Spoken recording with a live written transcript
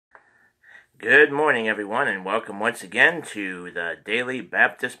Good morning, everyone, and welcome once again to the Daily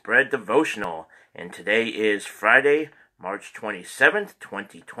Baptist Bread Devotional. And today is Friday, March 27th,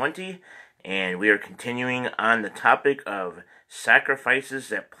 2020, and we are continuing on the topic of sacrifices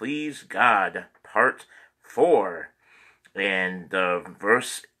that please God, Part 4. And the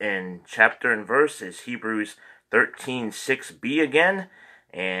verse and chapter and verse is Hebrews 13:6b again.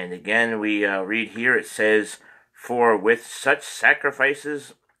 And again, we read here, it says, "For with such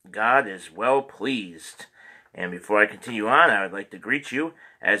sacrifices God is well pleased." And before I continue on, I would like to greet you,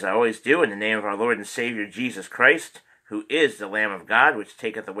 as I always do, in the name of our Lord and Savior Jesus Christ, who is the Lamb of God, which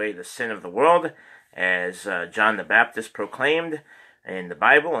taketh away the sin of the world, as John the Baptist proclaimed in the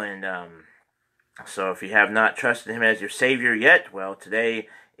Bible. And so if you have not trusted him as your Savior yet, well, today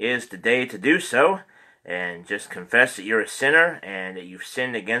is the day to do so. And just confess that you're a sinner, and that you've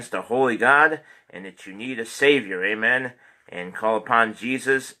sinned against a holy God, and that you need a Savior. Amen. And call upon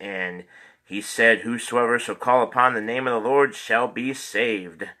Jesus, and he said, "Whosoever shall call upon the name of the Lord shall be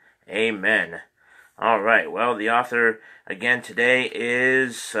saved." Amen. All right, well, the author again today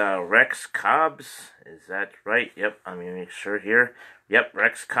is Rex Cobbs. Is that right? Yep, I'm going to make sure here. Yep,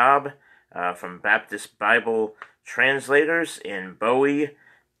 Rex Cobb from Baptist Bible Translators in Bowie,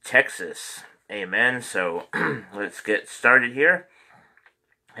 Texas. Amen. So let's get started here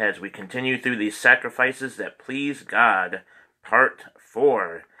as we continue through these sacrifices that please God, Part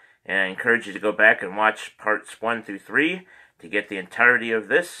 4. And I encourage you to go back and watch Parts 1 through 3 to get the entirety of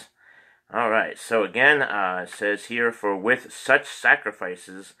this. Alright, so again, it says here, "For with such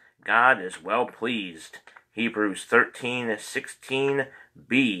sacrifices God is well pleased." Hebrews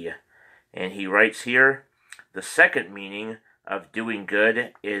 13:16b. And he writes here, "The second meaning of doing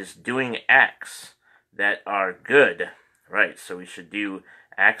good is doing acts that are good." Right, so we should do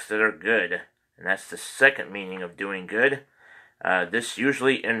acts that are good. And that's the second meaning of doing good. This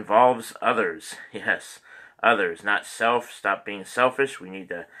usually involves others. Yes, others, not self. Stop being selfish. We need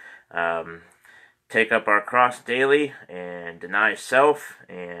to take up our cross daily and deny self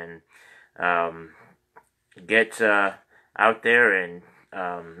and get out there and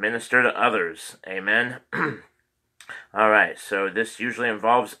minister to others. Amen. Alright, so this usually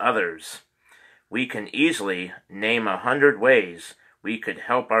involves others. We can easily name 100 ways we could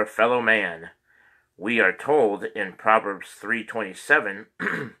help our fellow man. We are told in Proverbs 3:27,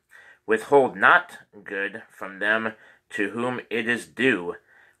 "Withhold not good from them to whom it is due,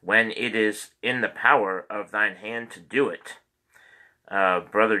 when it is in the power of thine hand to do it."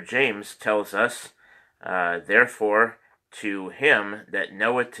 Brother James tells us, "Therefore to him that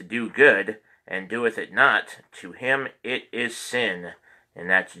knoweth to do good, and doeth it not, to him it is sin." And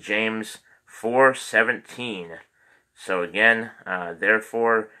that's James 4:17. So again,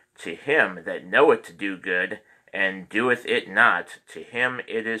 therefore to him that knoweth to do good, and doeth it not, to him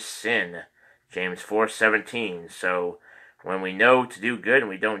it is sin. James 4:17. So when we know to do good and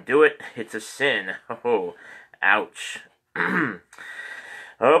we don't do it, it's a sin. Oh, ouch. Oh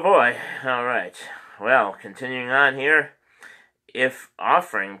boy. Alright. Well, continuing on here. If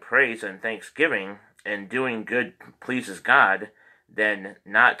offering praise and thanksgiving and doing good pleases God, then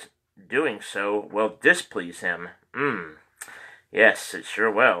not doing so will displease him. Yes, it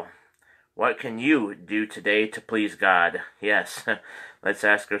sure will. What can you do today to please God? Yes, let's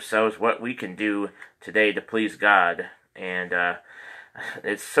ask ourselves what we can do today to please God. And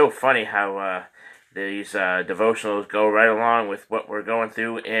it's so funny how these devotionals go right along with what we're going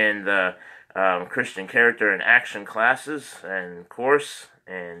through in the Christian character and action classes and course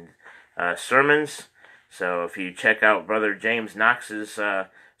and sermons. So if you check out Brother James Knox's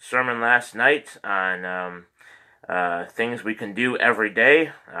sermon last night on things we can do every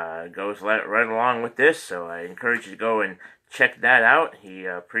day, it goes right along with this. So I encourage you to go and check that out. He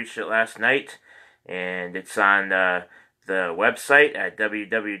preached it last night, and it's on the website at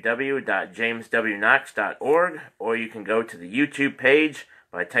www.jameswknox.org, or you can go to the YouTube page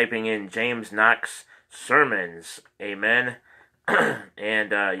by typing in James Knox Sermons. Amen.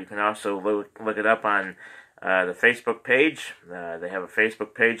 And you can also look it up on the Facebook page. They have a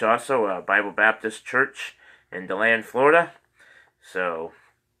Facebook page also, Bible Baptist Church in DeLand, Florida. So,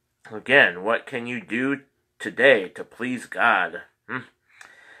 again, what can you do today to please God?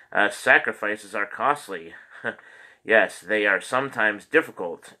 Sacrifices are costly. Yes, they are sometimes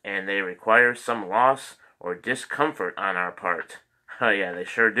difficult, and they require some loss or discomfort on our part. Oh yeah, they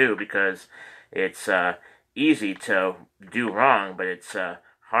sure do, because it's easy to do wrong, but it's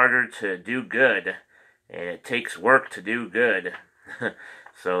harder to do good, and it takes work to do good.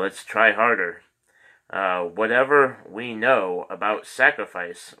 So let's try harder. Whatever we know about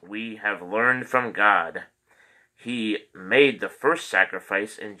sacrifice, we have learned from God. he made the first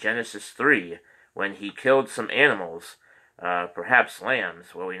sacrifice in Genesis 3 when he killed some animals, perhaps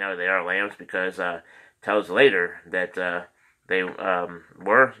lambs. Well, we know they are lambs because it tells later that they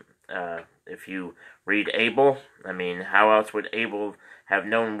were. If you read Abel, I mean, how else would Abel have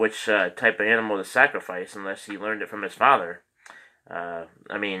known which type of animal to sacrifice unless he learned it from his father?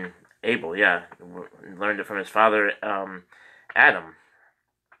 Abel, yeah, learned it from his father, Adam.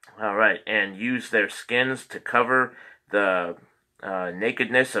 All right, and used their skins to cover the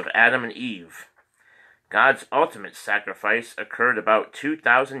nakedness of Adam and Eve. God's ultimate sacrifice occurred about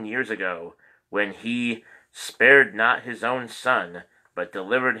 2,000 years ago when he spared not his own son, but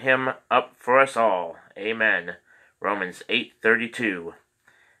delivered him up for us all. Amen. Romans 8:32.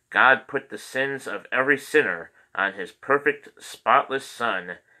 God put the sins of every sinner on his perfect, spotless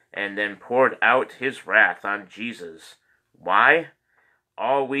Son, and then poured out his wrath on Jesus. Why?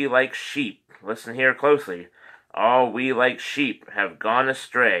 All we like sheep, listen here closely, all we like sheep have gone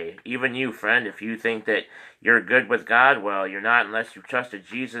astray. Even you, friend, if you think that you're good with God, well, you're not unless you've trusted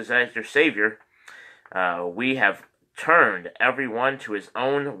Jesus as your Savior. We have turned every one to his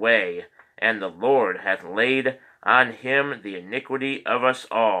own way, and the Lord hath laid on him the iniquity of us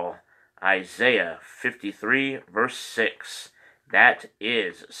all. Isaiah 53, verse 6. That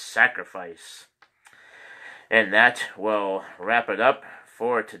is sacrifice. And that will wrap it up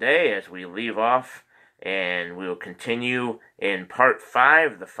for today as we leave off, and we will continue in part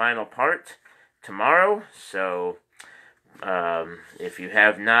 5, the final part, tomorrow. So, if you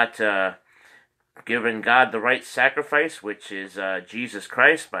have not given God the right sacrifice, which is Jesus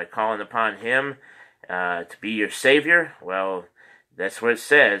Christ, by calling upon him to be your Savior, well, that's what it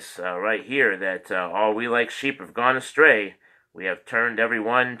says right here, that all we like sheep have gone astray. We have turned every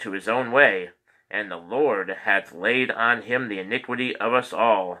one to his own way, and the Lord hath laid on him the iniquity of us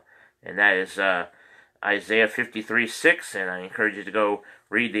all. And that is Isaiah 53:6, and I encourage you to go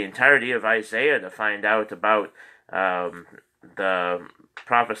read the entirety of Isaiah to find out about the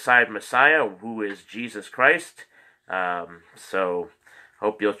prophesied Messiah, who is Jesus Christ. So,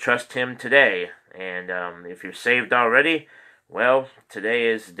 hope you'll trust him today. And if you're saved already, well, today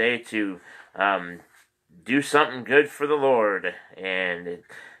is the day to do something good for the Lord. And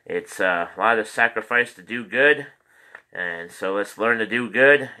it's a lot of sacrifice to do good. And so let's learn to do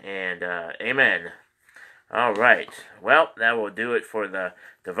good. And amen. All right. Well, that will do it for the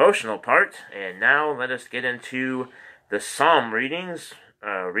devotional part. And now let us get into the Psalm readings.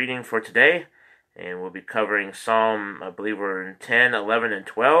 Reading for today. And we'll be covering Psalm, I believe we're in 10, 11, and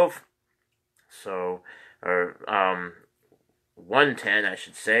 12. So, 110, I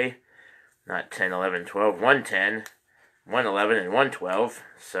should say. Not 10, 11, 12. 110, 111, and 112.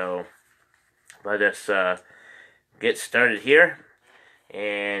 So, let us get started here.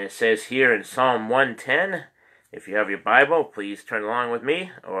 And it says here in Psalm 110, if you have your Bible, please turn along with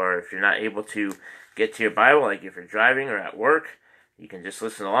me. Or if you're not able to get to your Bible, like if you're driving or at work, you can just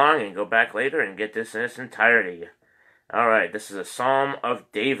listen along and go back later and get this in its entirety. Alright, this is a Psalm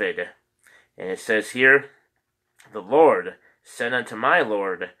of David. And it says here, The Lord said unto my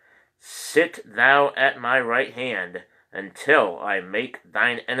Lord, Sit thou at my right hand, until I make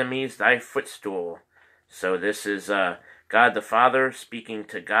thine enemies thy footstool. So this is God the Father speaking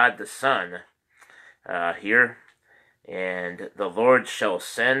to God the Son here. And the Lord shall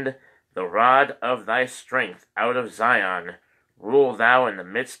send the rod of thy strength out of Zion. Rule thou in the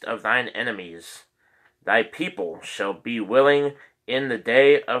midst of thine enemies. Thy people shall be willing in the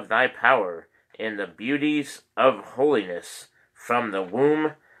day of thy power, in the beauties of holiness. From the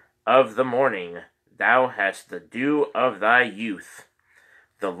womb of the morning thou hast the dew of thy youth.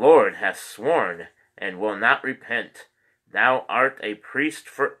 The Lord hath sworn, and will not repent. Thou art a priest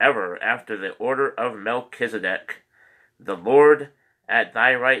forever after the order of Melchizedek. The Lord at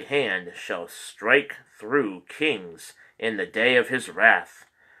thy right hand shall strike through kings in the day of his wrath.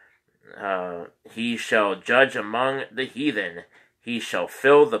 He shall judge among the heathen. He shall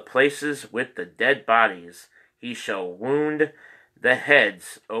fill the places with the dead bodies. He shall wound the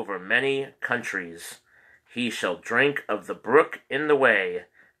heads over many countries. He shall drink of the brook in the way.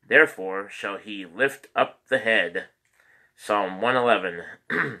 Therefore shall he lift up the head. Psalm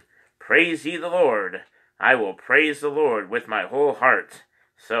 111. Praise ye the Lord. I will praise the Lord with my whole heart.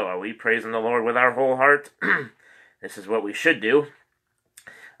 So, are we praising the Lord with our whole heart? This is what we should do.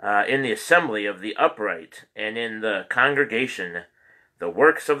 In the assembly of the upright, and in the congregation, the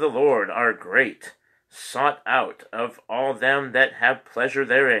works of the Lord are great, sought out of all them that have pleasure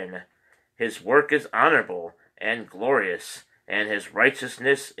therein. His work is honorable and glorious, and his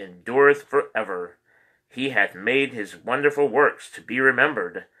righteousness endureth forever. He hath made his wonderful works to be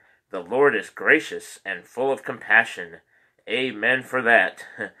remembered. The Lord is gracious and full of compassion. Amen for that.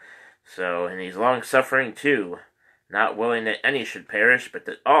 So, and he's long-suffering too, not willing that any should perish, but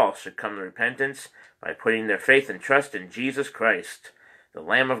that all should come to repentance by putting their faith and trust in Jesus Christ, the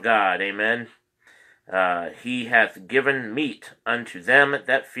Lamb of God. Amen. He hath given meat unto them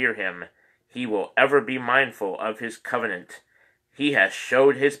that fear him. He will ever be mindful of his covenant. He hath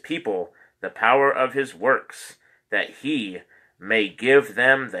showed his people the power of his works, that he may give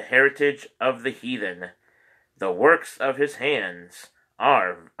them the heritage of the heathen. The works of his hands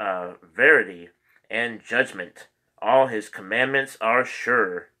are verity and judgment. All his commandments are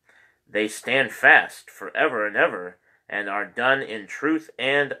sure. They stand fast forever and ever, and are done in truth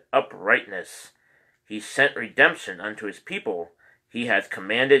and uprightness. He sent redemption unto his people. He hath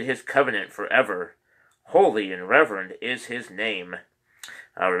commanded his covenant forever. Holy and reverend is his name.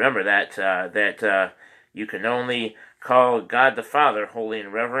 Remember that you can only call God the Father holy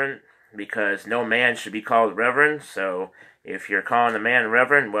and reverend, because no man should be called reverend. So if you're calling a man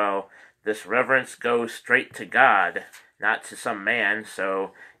reverend, well, this reverence goes straight to God, not to some man.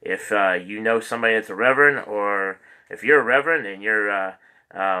 So if you know somebody that's a reverend, or if you're a reverend and you're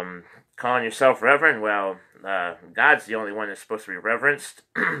calling yourself reverend, well, God's the only one that's supposed to be reverenced.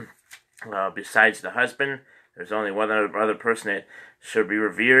 Besides the husband, there's only one other person that should be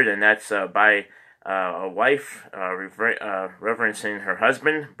revered, and that's by a wife reverencing her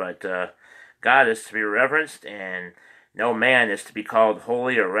husband. But God is to be reverenced, and no man is to be called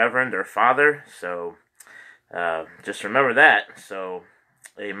holy or reverend or father. So just remember that. So,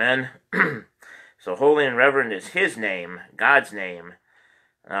 amen. So holy and reverend is his name, God's name.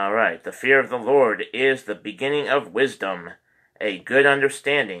 All right. The fear of the Lord is the beginning of wisdom. A good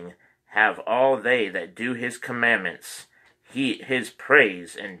understanding have all they that do his commandments. His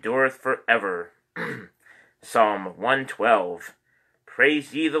praise endureth forever. Psalm 112.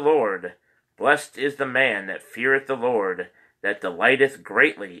 Praise ye the Lord. Blessed is the man that feareth the Lord, that delighteth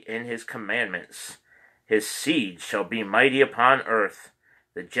greatly in his commandments. His seed shall be mighty upon earth.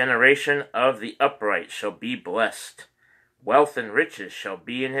 The generation of the upright shall be blessed. Wealth and riches shall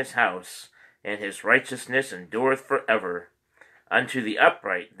be in his house, and his righteousness endureth forever. Unto the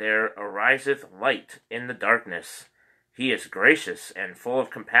upright there ariseth light in the darkness. He is gracious and full of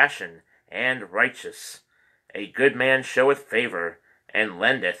compassion, and righteous. A good man showeth favor, and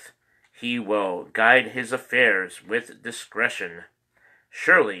lendeth. He will guide his affairs with discretion.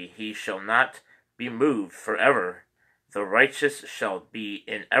 Surely he shall not be moved forever. The righteous shall be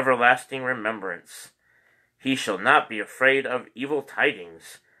in everlasting remembrance. He shall not be afraid of evil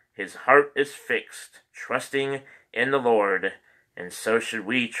tidings. His heart is fixed, trusting in the Lord. And so should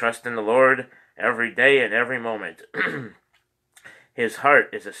we trust in the Lord every day and every moment. His heart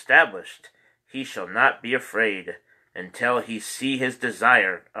is established. He shall not be afraid until he see his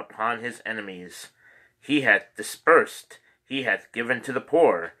desire upon his enemies. He hath dispersed, he hath given to the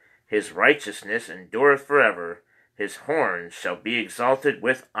poor. His righteousness endureth forever. His horns shall be exalted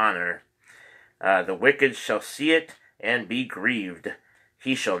with honor. The wicked shall see it and be grieved.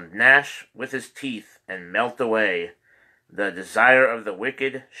 He shall gnash with his teeth and melt away. The desire of the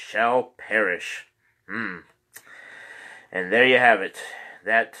wicked shall perish. And there you have it.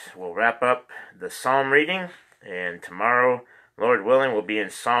 That will wrap up the Psalm reading. And tomorrow, Lord willing, we'll be in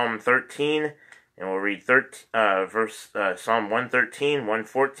Psalm 13. And we'll read Psalm 113,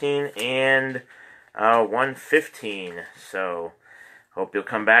 114, and 115. So, hope you'll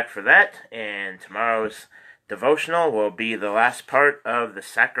come back for that. And tomorrow's devotional will be the last part of the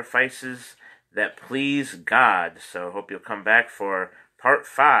sacrifices that please God. So, hope you'll come back for part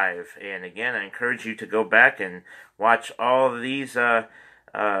 5. And again, I encourage you to go back and watch all of these,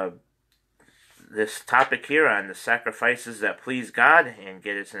 this topic here on the sacrifices that please God, and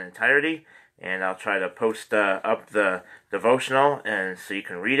get it in entirety. And I'll try to post up the devotional, and so you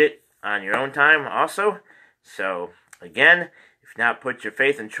can read it on your own time also. So, again, if you've not put your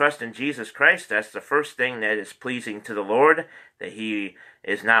faith and trust in Jesus Christ, that's the first thing that is pleasing to the Lord, that he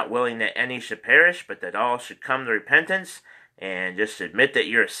is not willing that any should perish, but that all should come to repentance. And just admit that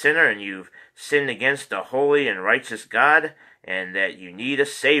you're a sinner and you've sinned against a holy and righteous God, and that you need a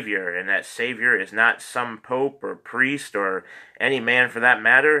Savior, and that Savior is not some pope or priest or any man for that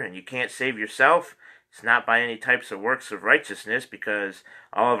matter, and you can't save yourself. It's not by any types of works of righteousness, because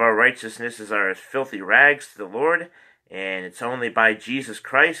all of our righteousnesses are as filthy rags to the Lord, and it's only by Jesus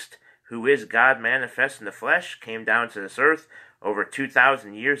Christ, who is God manifest in the flesh, came down to this earth over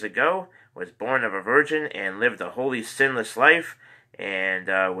 2,000 years ago, was born of a virgin, and lived a holy, sinless life, and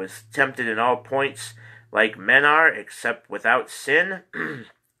was tempted in all points like men are, except without sin.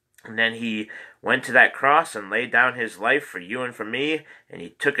 And then he went to that cross and laid down his life for you and for me, and he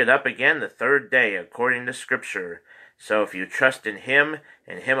took it up again the third day, according to Scripture. So if you trust in him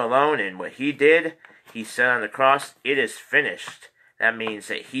and him alone and what he did, he said on the cross, it is finished. That means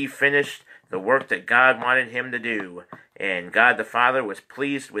that he finished the work that God wanted him to do. And God the Father was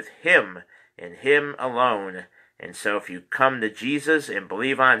pleased with him and him alone. And so if you come to Jesus and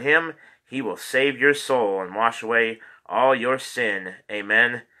believe on him, he will save your soul and wash away all your sin.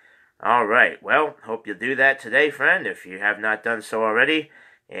 Amen. All right. Well, hope you'll do that today, friend, if you have not done so already.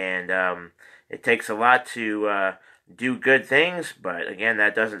 And it takes a lot to do good things, but again,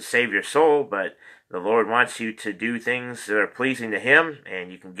 that doesn't save your soul. But the Lord wants you to do things that are pleasing to him,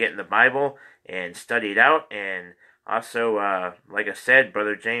 and you can get in the Bible and study it out. And also, like I said,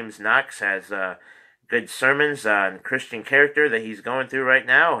 Brother James Knox has good sermons on Christian character that he's going through right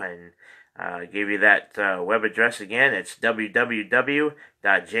now, and give you that web address again. It's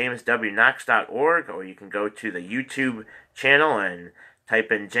www.jameswknox.org, or you can go to the YouTube channel and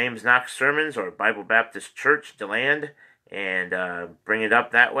type in James Knox Sermons or Bible Baptist Church DeLand, and bring it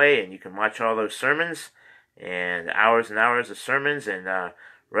up that way, and you can watch all those sermons and hours of sermons and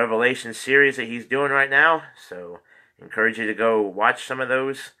Revelation series that he's doing right now. So encourage you to go watch some of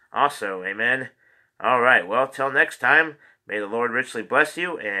those also. Amen. All right. Well, till next time. May the Lord richly bless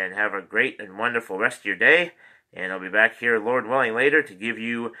you, and have a great and wonderful rest of your day. And I'll be back here, Lord willing, later to give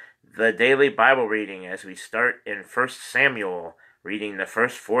you the daily Bible reading as we start in 1 Samuel, reading the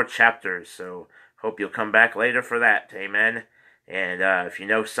first 4 chapters. So hope you'll come back later for that. Amen. And if you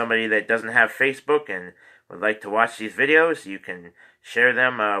know somebody that doesn't have Facebook and would like to watch these videos, you can share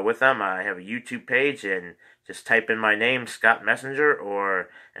them with them. I have a YouTube page, and just type in my name, Scott Messenger, or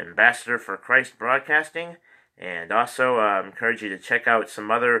Ambassador for Christ Broadcasting. And also encourage you to check out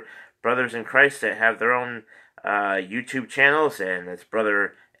some other brothers in Christ that have their own YouTube channels. And it's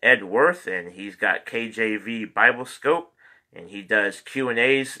Brother Ed Worth, and he's got KJV Bible Scope, and he does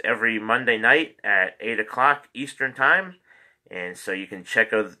Q&As every Monday night at 8 o'clock Eastern Time. And so you can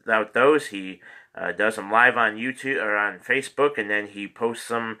check out those. He does them live on YouTube or on Facebook, and then he posts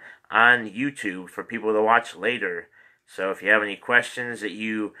them on YouTube for people to watch later. So if you have any questions that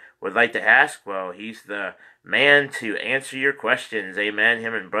you would like to ask, well, he's the man to answer your questions. Amen.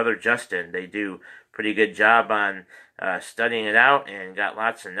 Him and Brother Justin, they do pretty good job on studying it out and got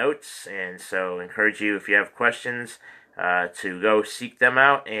lots of notes. And so encourage you, if you have questions, to go seek them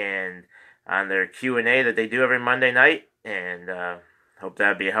out and on their Q&A that they do every Monday night. And hope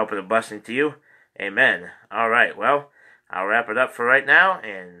that'll be a help and a blessing to you. Amen. All right. Well, I'll wrap it up for right now,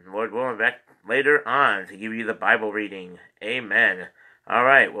 and Lord willing, back later on to give you the Bible reading. Amen. All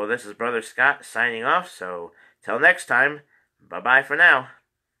right. Well, this is Brother Scott signing off. So till next time, bye-bye for now.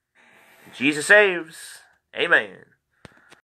 Jesus saves. Amen.